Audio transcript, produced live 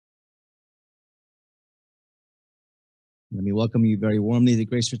Let me welcome you very warmly to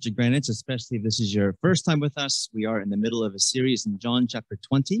Grace Church of Greenwich, especially if this is your first time with us. We are in the middle of a series in John chapter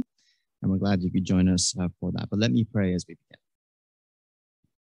 20, and we're glad you could join us for that. But let me pray as we begin.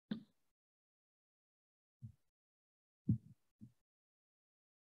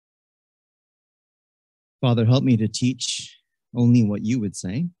 Father, help me to teach only what you would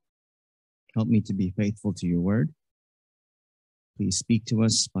say. Help me to be faithful to your word. Please speak to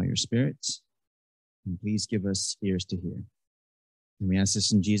us by your Spirit, and please give us ears to hear. And we ask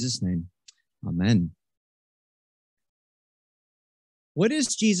this in Jesus' name. Amen. What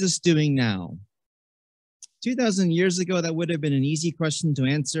is Jesus doing now? 2,000 years ago, that would have been an easy question to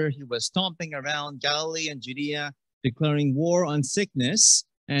answer. He was stomping around Galilee and Judea, declaring war on sickness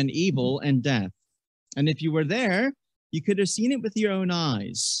and evil and death. And if you were there, you could have seen it with your own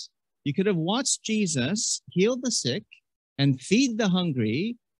eyes. You could have watched Jesus heal the sick and feed the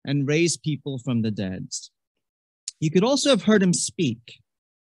hungry and raise people from the dead. You could also have heard him speak.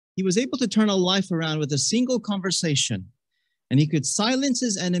 He was able to turn a life around with a single conversation, and he could silence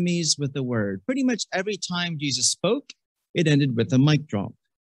his enemies with the word. Pretty much every time Jesus spoke, it ended with a mic drop.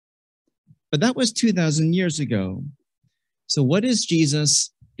 But that was 2,000 years ago. So what is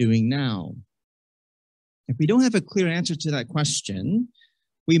Jesus doing now? If we don't have a clear answer to that question,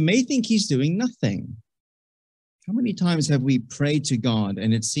 we may think he's doing nothing. How many times have we prayed to God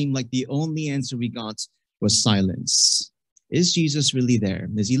and it seemed like the only answer we got was silence? Is Jesus really there?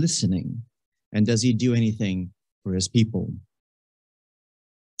 Is he listening? And does he do anything for his people?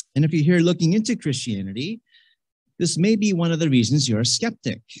 And if you're here looking into Christianity, this may be one of the reasons you're a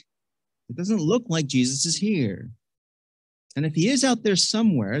skeptic. It doesn't look like Jesus is here. And if he is out there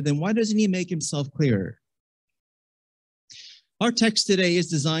somewhere, then why doesn't he make himself clearer? Our text today is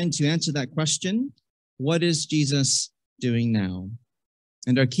designed to answer that question. What is Jesus doing now?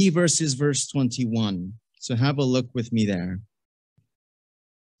 And our key verse is verse 21. So have a look with me there.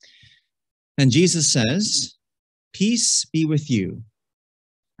 And Jesus says, "Peace be with you.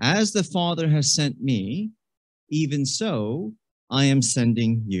 As the Father has sent me, even so I am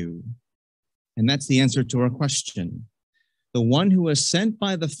sending you." And that's the answer to our question. The one who was sent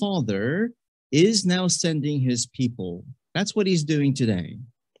by the Father is now sending his people. That's what he's doing today.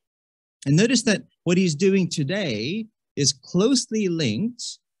 And notice that what he's doing today is closely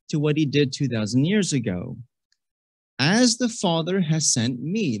linked to what he did 2,000 years ago. As the Father has sent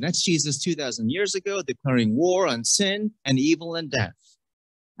me. That's Jesus 2,000 years ago, declaring war on sin and evil and death.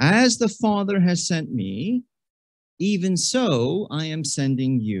 As the Father has sent me, even so I am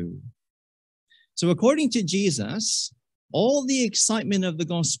sending you. So according to Jesus, all the excitement of the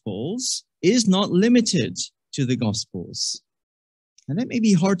Gospels is not limited to the Gospels. And that may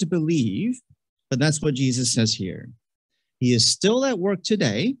be hard to believe, but that's what Jesus says here. He is still at work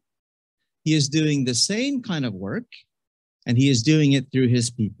today. He is doing the same kind of work, and he is doing it through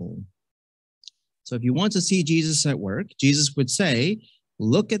his people. So if you want to see Jesus at work, Jesus would say,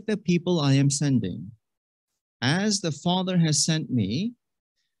 "Look at the people I am sending. As the Father has sent me,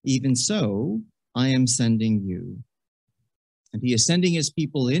 even so I am sending you." And he is sending his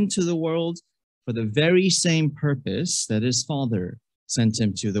people into the world for the very same purpose that his Father sent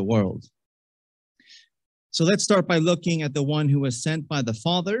him to the world. So let's start by looking at the one who was sent by the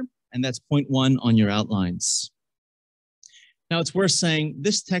Father, and that's point 1 on your outlines. Now, it's worth saying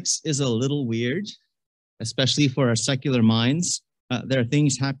this text is a little weird, especially for our secular minds. There are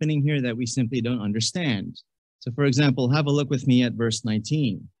things happening here that we simply don't understand. So, for example, have a look with me at verse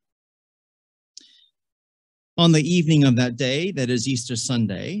 19. On the evening of that day, that is Easter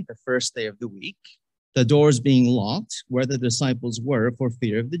Sunday, the first day of the week, the doors being locked where the disciples were for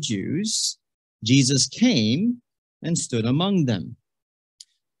fear of the Jews, Jesus came and stood among them.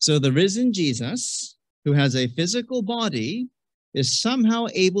 So the risen Jesus, who has a physical body, is somehow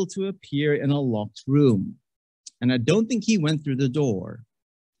able to appear in a locked room. And I don't think he went through the door.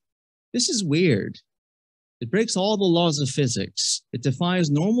 This is weird. It breaks all the laws of physics. It defies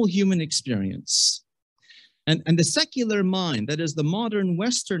normal human experience. And the secular mind, that is the modern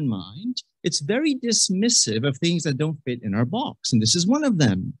Western mind, it's very dismissive of things that don't fit in our box. And this is one of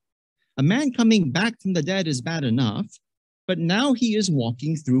them. A man coming back from the dead is bad enough, but now he is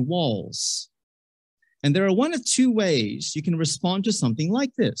walking through walls. And there are one of two ways you can respond to something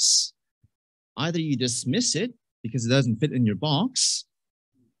like this. Either you dismiss it because it doesn't fit in your box,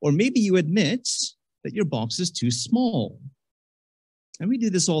 or maybe you admit that your box is too small. And we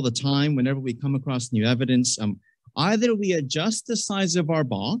do this all the time whenever we come across new evidence. Either we adjust the size of our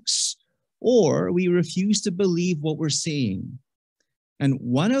box or we refuse to believe what we're seeing. And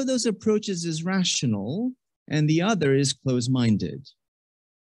one of those approaches is rational and the other is closed-minded.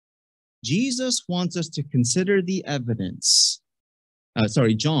 Jesus wants us to consider the evidence.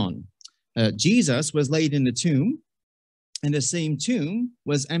 John. Jesus was laid in the tomb, and the same tomb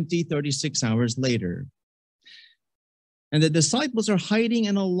was empty 36 hours later. And the disciples are hiding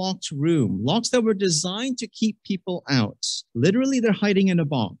in a locked room, locks that were designed to keep people out. Literally, they're hiding in a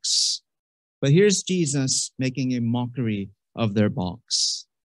box. But here's Jesus making a mockery of their box.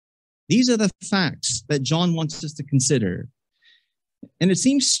 These are the facts that John wants us to consider. And it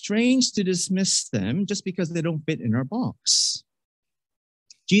seems strange to dismiss them just because they don't fit in our box.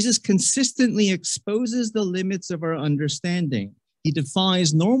 Jesus consistently exposes the limits of our understanding. He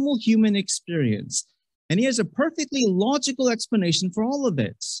defies normal human experience, and he has a perfectly logical explanation for all of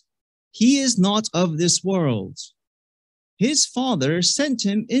it. He is not of this world. His Father sent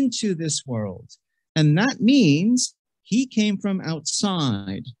him into this world, and that means he came from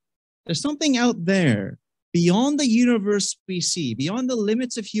outside. There's something out there beyond the universe we see, beyond the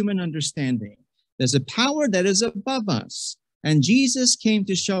limits of human understanding. There's a power that is above us, and Jesus came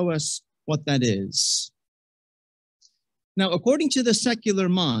to show us what that is. Now, according to the secular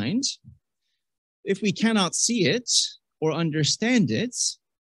mind, if we cannot see it or understand it,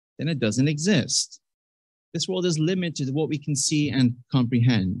 then it doesn't exist. This world is limited to what we can see and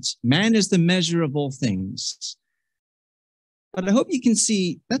comprehend. Man is the measure of all things. But I hope you can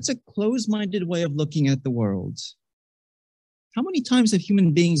see that's a closed-minded way of looking at the world. How many times have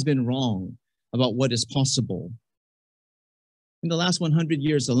human beings been wrong about what is possible? In the last 100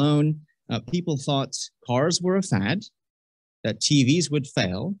 years alone, people thought cars were a fad, that TVs would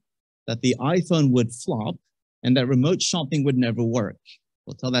fail, that the iPhone would flop, and that remote shopping would never work.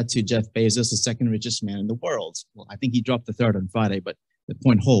 We'll tell that to Jeff Bezos, the second richest man in the world. Well, I think he dropped the third on Friday, but the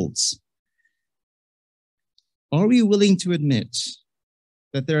point holds. Are we willing to admit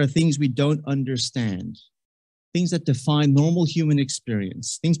that there are things we don't understand, things that define normal human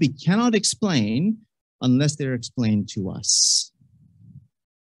experience, things we cannot explain unless they're explained to us?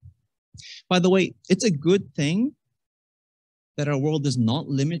 By the way, it's a good thing that our world is not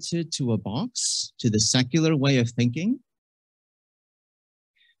limited to a box, to the secular way of thinking.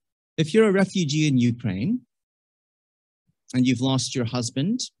 If you're a refugee in Ukraine and you've lost your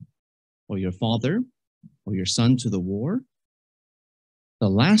husband or your father or your son to the war, the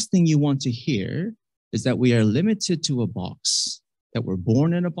last thing you want to hear is that we are limited to a box, that we're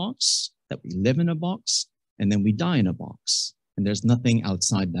born in a box, that we live in a box, and then we die in a box, and there's nothing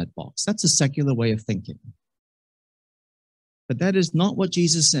outside that box. That's a secular way of thinking. But that is not what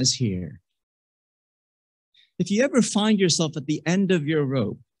Jesus says here. If you ever find yourself at the end of your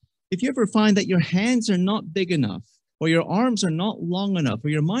rope, if you ever find that your hands are not big enough, or your arms are not long enough, or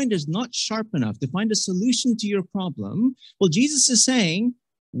your mind is not sharp enough to find a solution to your problem, well, Jesus is saying,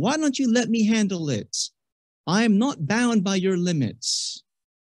 why don't you let me handle it? I am not bound by your limits.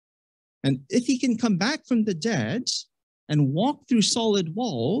 And if he can come back from the dead and walk through solid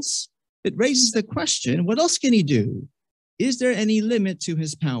walls, it raises the question, what else can he do? Is there any limit to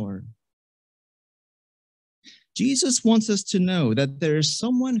his power? Jesus wants us to know that there is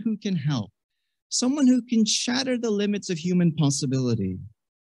someone who can help, someone who can shatter the limits of human possibility.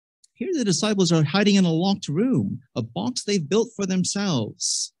 Here the disciples are hiding in a locked room, a box they've built for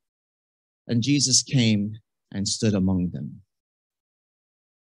themselves. And Jesus came and stood among them.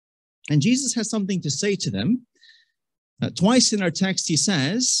 And Jesus has something to say to them. Twice in our text, he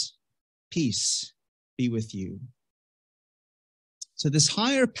says, peace be with you. So this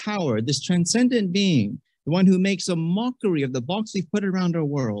higher power, this transcendent being, the one who makes a mockery of the box we've put around our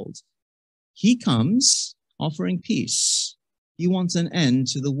world, he comes offering peace. He wants an end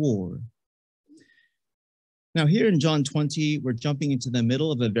to the war. Now here in John 20, we're jumping into the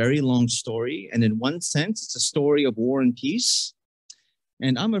middle of a very long story. And in one sense, it's a story of war and peace.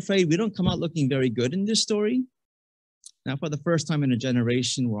 And I'm afraid we don't come out looking very good in this story. Now, for the first time in a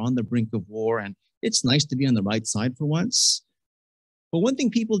generation, we're on the brink of war, and it's nice to be on the right side for once. But one thing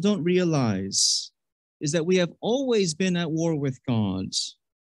people don't realize is that we have always been at war with God.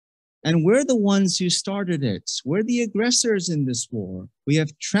 And we're the ones who started it. We're the aggressors in this war. We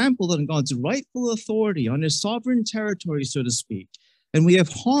have trampled on God's rightful authority, on his sovereign territory, so to speak. And we have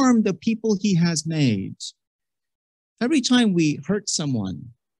harmed the people he has made. Every time we hurt someone,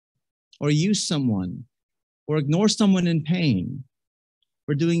 or use someone, or ignore someone in pain,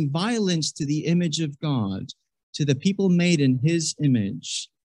 we're doing violence to the image of God, to the people made in his image.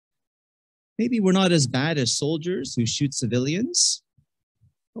 Maybe we're not as bad as soldiers who shoot civilians,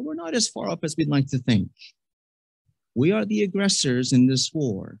 but we're not as far up as we'd like to think. We are the aggressors in this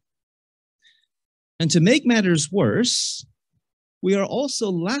war. And to make matters worse, we are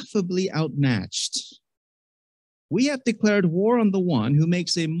also laughably outmatched. We have declared war on the one who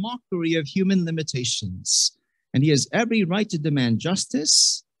makes a mockery of human limitations, and he has every right to demand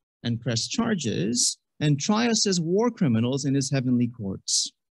justice and press charges and try us as war criminals in his heavenly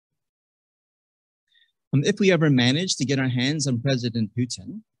courts. If we ever manage to get our hands on President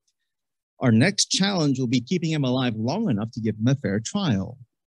Putin, our next challenge will be keeping him alive long enough to give him a fair trial.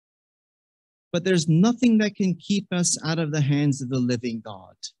 But there's nothing that can keep us out of the hands of the living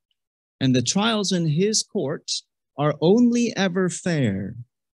God. And the trials in his court are only ever fair.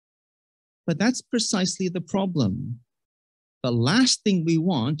 But that's precisely the problem. The last thing we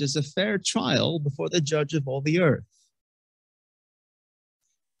want is a fair trial before the judge of all the earth.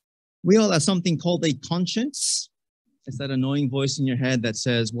 We all have something called a conscience. It's that annoying voice in your head that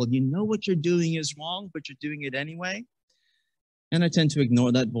says, well, you know what you're doing is wrong, but you're doing it anyway. And I tend to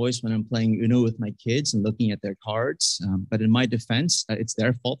ignore that voice when I'm playing Uno with my kids and looking at their cards. But in my defense, it's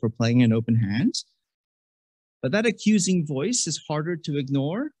their fault for playing an open hand. But that accusing voice is harder to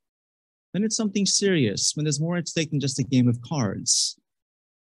ignore when it's something serious, when there's more at stake than just a game of cards.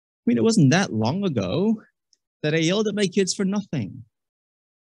 I mean, it wasn't that long ago that I yelled at my kids for nothing.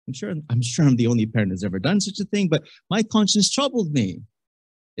 I'm sure I'm the only parent who's ever done such a thing, but my conscience troubled me.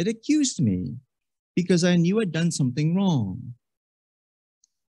 It accused me because I knew I'd done something wrong.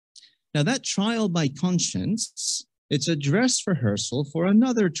 Now, that trial by conscience, it's a dress rehearsal for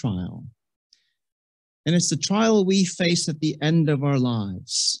another trial. And it's the trial we face at the end of our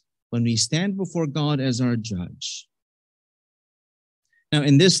lives when we stand before God as our judge. Now,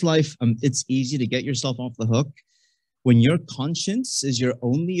 in this life, it's easy to get yourself off the hook. When your conscience is your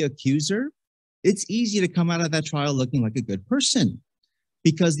only accuser, it's easy to come out of that trial looking like a good person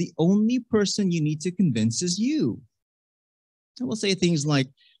because the only person you need to convince is you. I will say things like,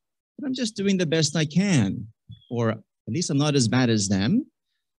 but I'm just doing the best I can, or at least I'm not as bad as them,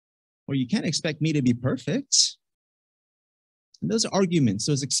 or you can't expect me to be perfect. And those are arguments,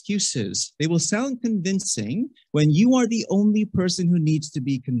 those excuses. They will sound convincing when you are the only person who needs to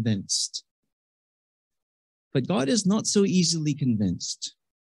be convinced. But God is not so easily convinced.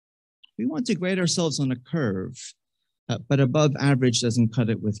 We want to grade ourselves on a curve, but above average doesn't cut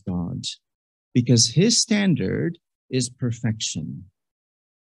it with God because his standard is perfection.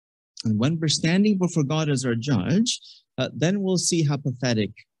 And when we're standing before God as our judge, then we'll see how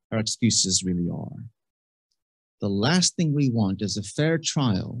pathetic our excuses really are. The last thing we want is a fair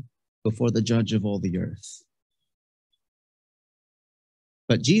trial before the judge of all the earth.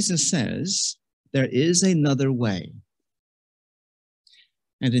 But Jesus says, there is another way.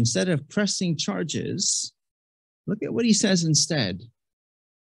 And instead of pressing charges, look at what he says instead.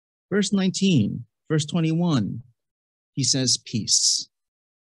 Verse 19, verse 21, he says, peace.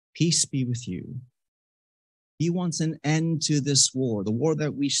 Peace be with you. He wants an end to this war, the war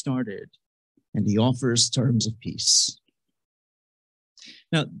that we started, and he offers terms of peace.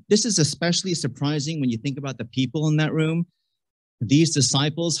 Now, this is especially surprising when you think about the people in that room. These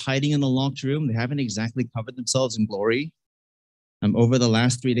disciples hiding in the locked room, they haven't exactly covered themselves in glory. Over the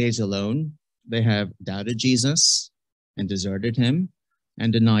last 3 days alone, they have doubted Jesus and deserted him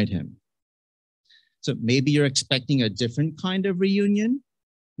and denied him. So maybe you're expecting a different kind of reunion.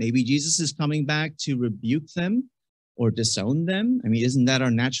 Maybe Jesus is coming back to rebuke them or disown them. I mean, isn't that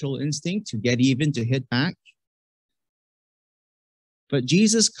our natural instinct to get even, to hit back? But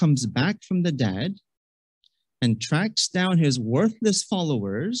Jesus comes back from the dead and tracks down his worthless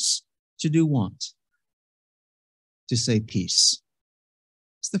followers to do what? To say peace.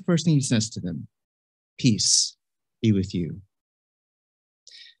 It's the first thing he says to them. Peace be with you.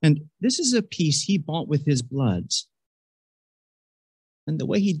 And this is a peace he bought with his blood. And the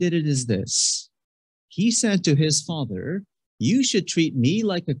way he did it is this. He said to his Father, you should treat me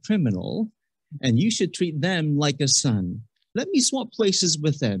like a criminal, and you should treat them like a son. Let me swap places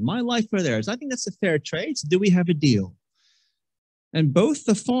with them, my life for theirs. I think that's a fair trade. So do we have a deal? And both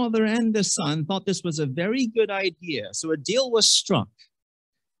the Father and the Son thought this was a very good idea. So a deal was struck.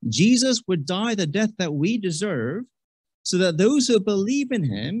 Jesus would die the death that we deserve so that those who believe in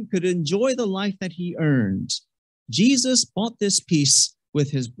him could enjoy the life that he earned. Jesus bought this peace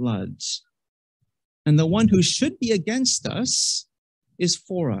with his blood. And the one who should be against us is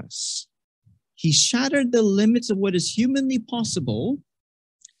for us. He shattered the limits of what is humanly possible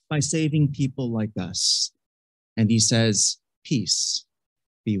by saving people like us. And he says, peace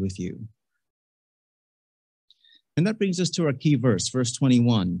be with you. And that brings us to our key verse, verse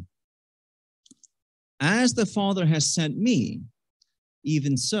 21. As the Father has sent me,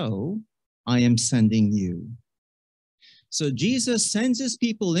 even so I am sending you. So Jesus sends his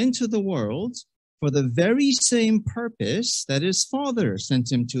people into the world for the very same purpose that his Father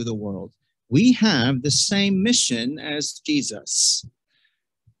sent him to the world. we have the same mission as Jesus.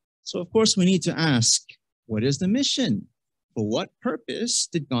 So, of course, we need to ask, what is the mission? For what purpose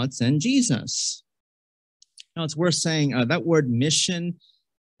did God send Jesus? Now, it's worth saying that word mission,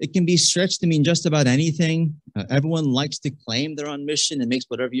 it can be stretched to mean just about anything. Everyone likes to claim they're on mission. It makes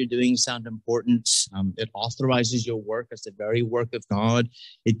whatever you're doing sound important. It authorizes your work as the very work of God.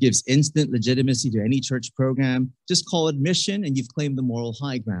 It gives instant legitimacy to any church program. Just call it mission and you've claimed the moral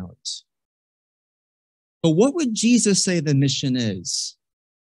high ground. But what would Jesus say the mission is?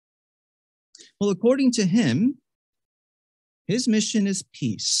 Well, according to him, his mission is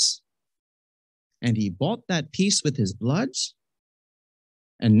peace. And he bought that peace with his blood.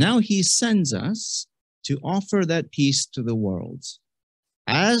 And now he sends us to offer that peace to the world.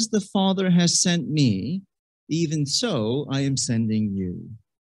 As the Father has sent me, even so I am sending you.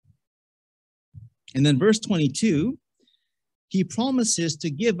 And then verse 22, he promises to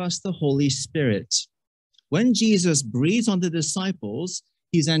give us the Holy Spirit. When Jesus breathes on the disciples,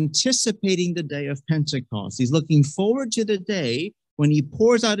 he's anticipating the day of Pentecost. He's looking forward to the day when he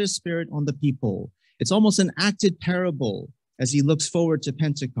pours out his Spirit on the people. It's almost an acted parable as he looks forward to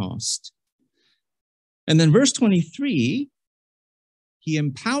Pentecost. And then verse 23, he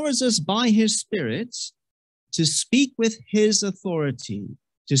empowers us by his Spirit to speak with his authority,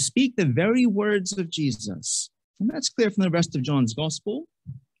 to speak the very words of Jesus. And that's clear from the rest of John's gospel.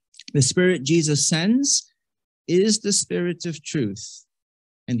 The Spirit Jesus sends is the Spirit of truth.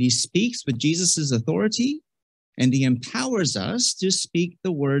 And he speaks with Jesus's authority, and he empowers us to speak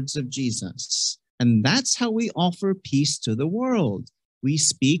the words of Jesus. And that's how we offer peace to the world. We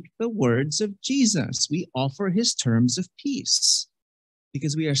speak the words of Jesus. We offer his terms of peace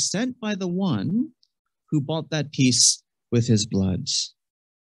because we are sent by the one who bought that peace with his blood.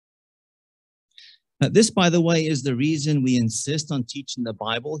 This, by the way, is the reason we insist on teaching the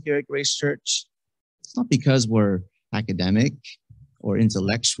Bible here at Grace Church. It's not because we're academic or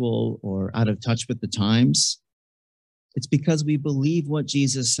intellectual or out of touch with the times. It's because we believe what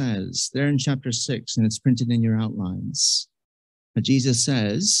Jesus says there in chapter 6, and it's printed in your outlines. But Jesus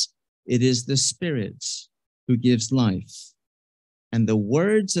says, it is the Spirit who gives life. And the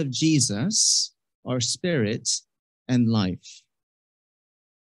words of Jesus are spirit and life.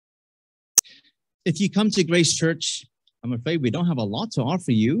 If you come to Grace Church, I'm afraid we don't have a lot to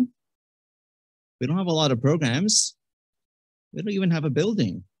offer you. We don't have a lot of programs. We don't even have a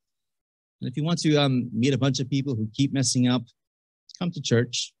building. And if you want to meet a bunch of people who keep messing up, come to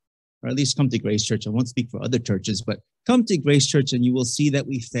church, or at least come to Grace Church. I won't speak for other churches, but come to Grace Church and you will see that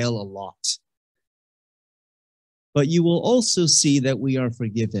we fail a lot. But you will also see that we are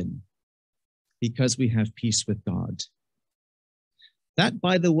forgiven because we have peace with God. That,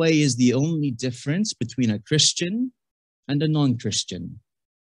 by the way, is the only difference between a Christian and a non-Christian.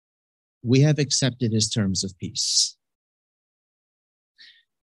 We have accepted his terms of peace.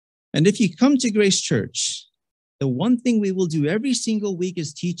 And if you come to Grace Church, the one thing we will do every single week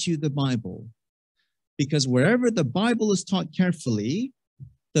is teach you the Bible. Because wherever the Bible is taught carefully,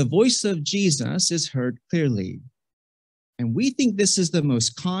 the voice of Jesus is heard clearly. And we think this is the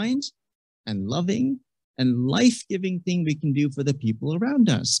most kind and loving and life-giving thing we can do for the people around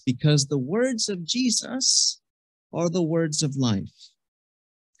us, because the words of Jesus are the words of life.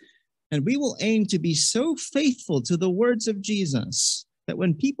 And we will aim to be so faithful to the words of Jesus that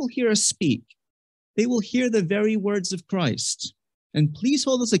when people hear us speak, they will hear the very words of Christ. And please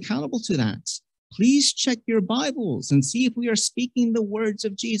hold us accountable to that. Please check your Bibles and see if we are speaking the words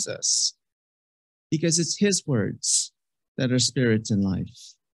of Jesus, because it's his words that are spirit and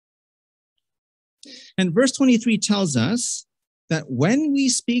life. And verse 23 tells us that when we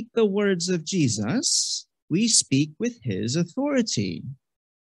speak the words of Jesus, we speak with his authority.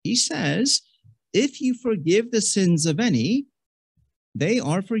 He says, if you forgive the sins of any, they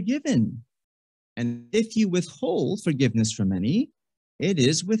are forgiven. And if you withhold forgiveness from any, it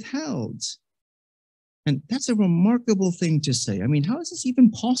is withheld. And that's a remarkable thing to say. I mean, how is this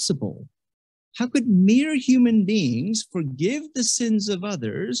even possible? How could mere human beings forgive the sins of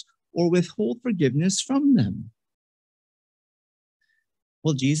others or withhold forgiveness from them?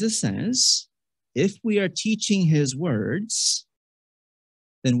 Well, Jesus says, if we are teaching his words,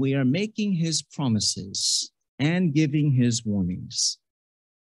 then we are making his promises and giving his warnings.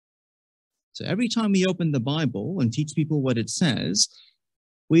 So every time we open the Bible and teach people what it says,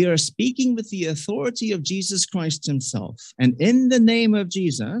 we are speaking with the authority of Jesus Christ himself. And in the name of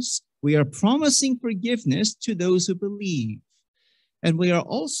Jesus, we are promising forgiveness to those who believe. And we are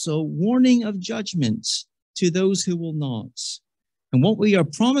also warning of judgment to those who will not. And what we are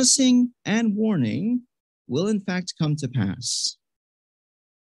promising and warning will in fact come to pass.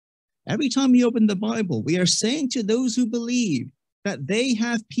 Every time we open the Bible, we are saying to those who believe that they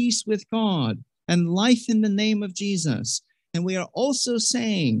have peace with God and life in the name of Jesus. And we are also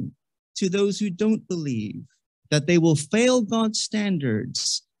saying to those who don't believe that they will fail God's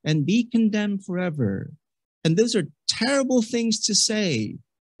standards and be condemned forever. And those are terrible things to say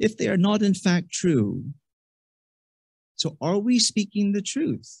if they are not in fact true. So are we speaking the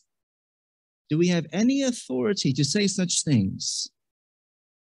truth? Do we have any authority to say such things?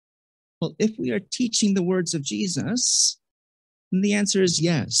 Well, if we are teaching the words of Jesus, then the answer is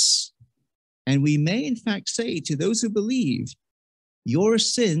yes. And we may in fact say to those who believe, your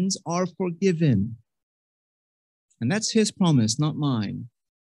sins are forgiven. And that's his promise, not mine.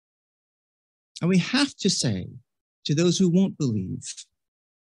 And we have to say to those who won't believe,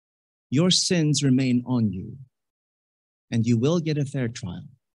 your sins remain on you, and you will get a fair trial.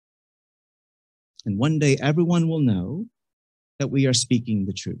 And one day everyone will know that we are speaking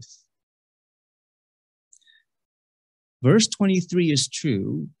the truth. Verse 23 is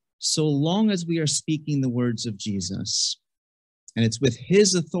true so long as we are speaking the words of Jesus. And it's with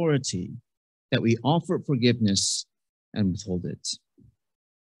his authority that we offer forgiveness and withhold it.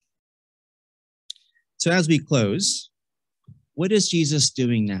 So as we close, what is Jesus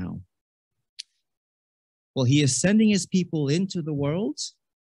doing now? Well, he is sending his people into the world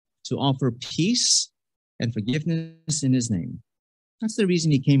to offer peace and forgiveness in his name. That's the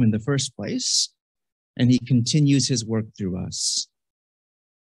reason he came in the first place, and he continues his work through us.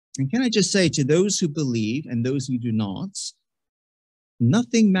 And can I just say to those who believe and those who do not,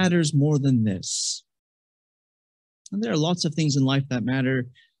 nothing matters more than this. And there are lots of things in life that matter: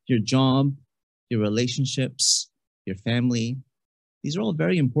 your job, your relationships, your family. These are all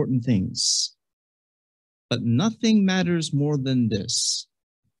very important things. But nothing matters more than this.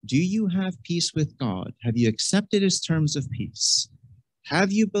 Do you have peace with God? Have you accepted his terms of peace?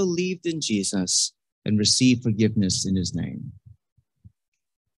 Have you believed in Jesus and received forgiveness in his name?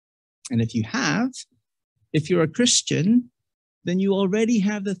 And if you have, if you're a Christian, then you already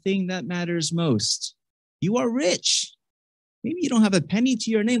have the thing that matters most. You are rich. Maybe you don't have a penny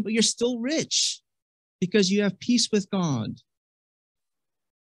to your name, but you're still rich because you have peace with God.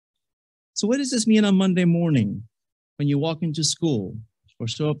 So what does this mean on Monday morning when you walk into school or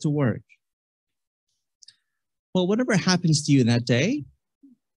show up to work? Well, whatever happens to you that day,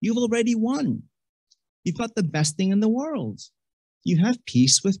 you've already won. You've got the best thing in the world. You have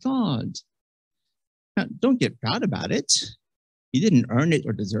peace with God. Now, don't get proud about it. You didn't earn it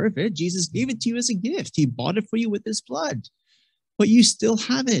or deserve it. Jesus gave it to you as a gift. He bought it for you with his blood, but you still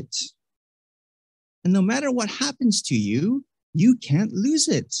have it. And no matter what happens to you, you can't lose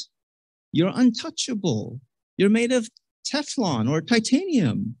it. You're untouchable. You're made of Teflon or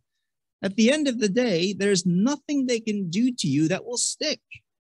titanium. At the end of the day, there's nothing they can do to you that will stick.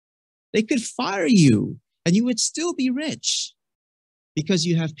 They could fire you and you would still be rich because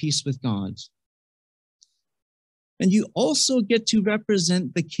you have peace with God. And you also get to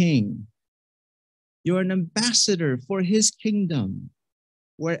represent the King. You're an ambassador for his kingdom.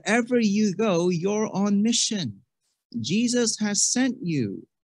 Wherever you go, you're on mission. Jesus has sent you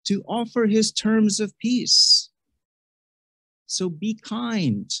to offer his terms of peace. So be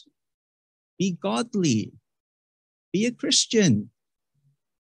kind, be godly, be a Christian,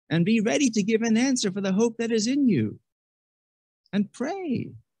 and be ready to give an answer for the hope that is in you. And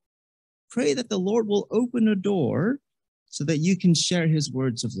pray. Pray that the Lord will open a door so that you can share his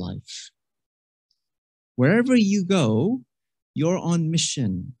words of life. Wherever you go, you're on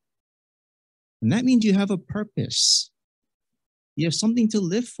mission. And that means you have a purpose. You have something to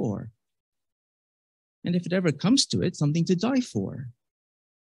live for. And if it ever comes to it, something to die for.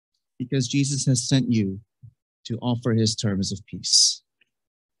 Because Jesus has sent you to offer his terms of peace.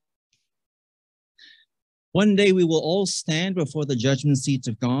 One day we will all stand before the judgment seat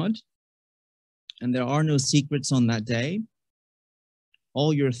of God, and there are no secrets on that day.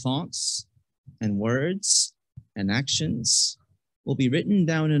 All your thoughts and words and actions will be written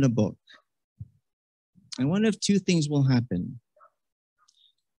down in a book. And one of two things will happen.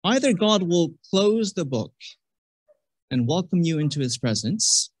 Either God will close the book and welcome you into his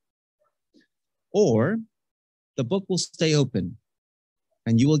presence, or the book will stay open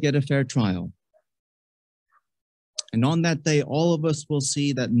and you will get a fair trial. And on that day, all of us will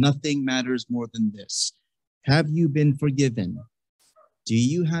see that nothing matters more than this. Have you been forgiven? Do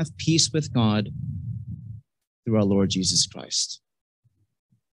you have peace with God through our Lord Jesus Christ?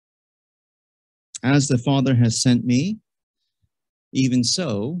 As the Father has sent me, even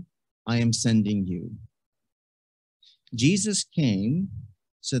so, I am sending you. Jesus came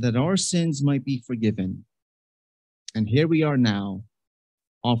so that our sins might be forgiven. And here we are now,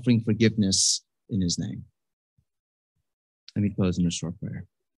 offering forgiveness in his name. Let me close in a short prayer.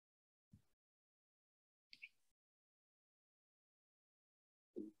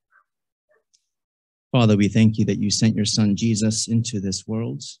 Father, we thank you that you sent your son Jesus into this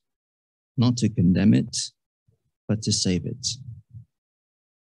world, not to condemn it, but to save it.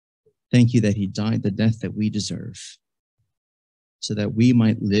 Thank you that he died the death that we deserve, so that we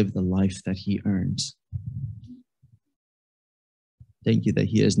might live the life that he earned. Thank you that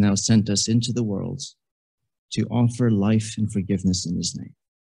he has now sent us into the world to offer life and forgiveness in his name.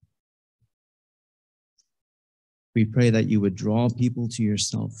 We pray that you would draw people to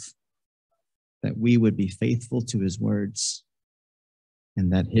yourself, that we would be faithful to his words,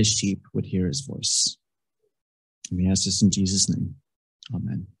 and that his sheep would hear his voice. And we ask this in Jesus' name.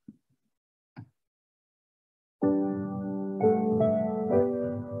 Amen.